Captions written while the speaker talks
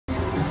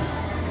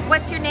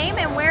what's your name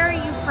and where are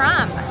you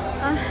from?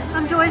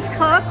 I'm Joyce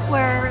Cook.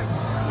 We're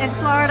in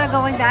Florida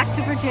going back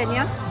to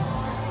Virginia.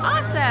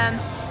 Awesome.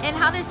 And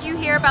how did you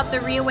hear about the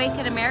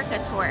ReAwaken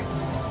America tour?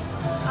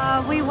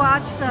 We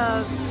watched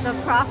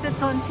the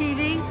prophets on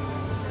TV,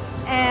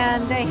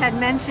 and they had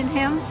mentioned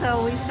him,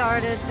 so we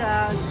started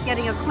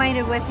getting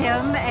acquainted with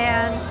him,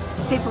 and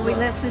people we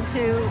listen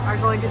to are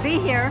going to be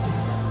here,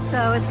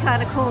 so it's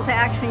kind of cool to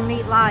actually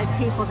meet live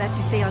people that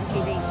you see on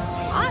TV.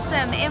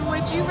 Awesome. And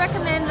would you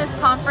recommend this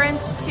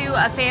conference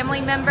to a family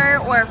member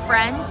or a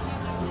friend?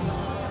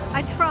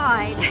 I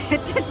tried.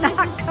 It did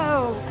not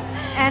go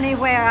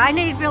anywhere. I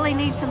really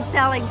need some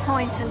selling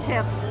points and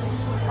tips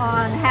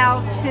on how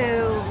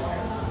to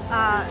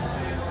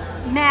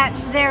match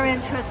their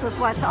interests with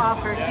what's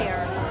offered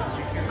here.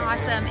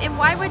 Awesome. And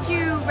why would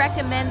you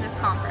recommend this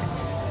conference?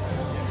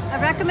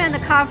 I recommend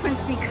the conference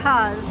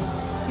because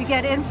you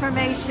get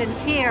information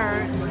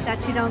here that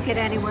you don't get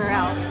anywhere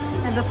else.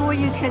 And before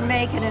you can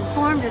make an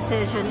informed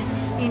decision,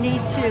 you need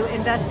to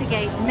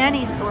investigate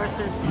many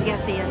sources to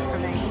get the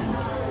information.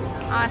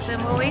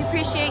 Awesome. Well, we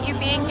appreciate you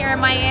being here in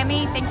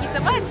Miami. Thank you so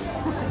much.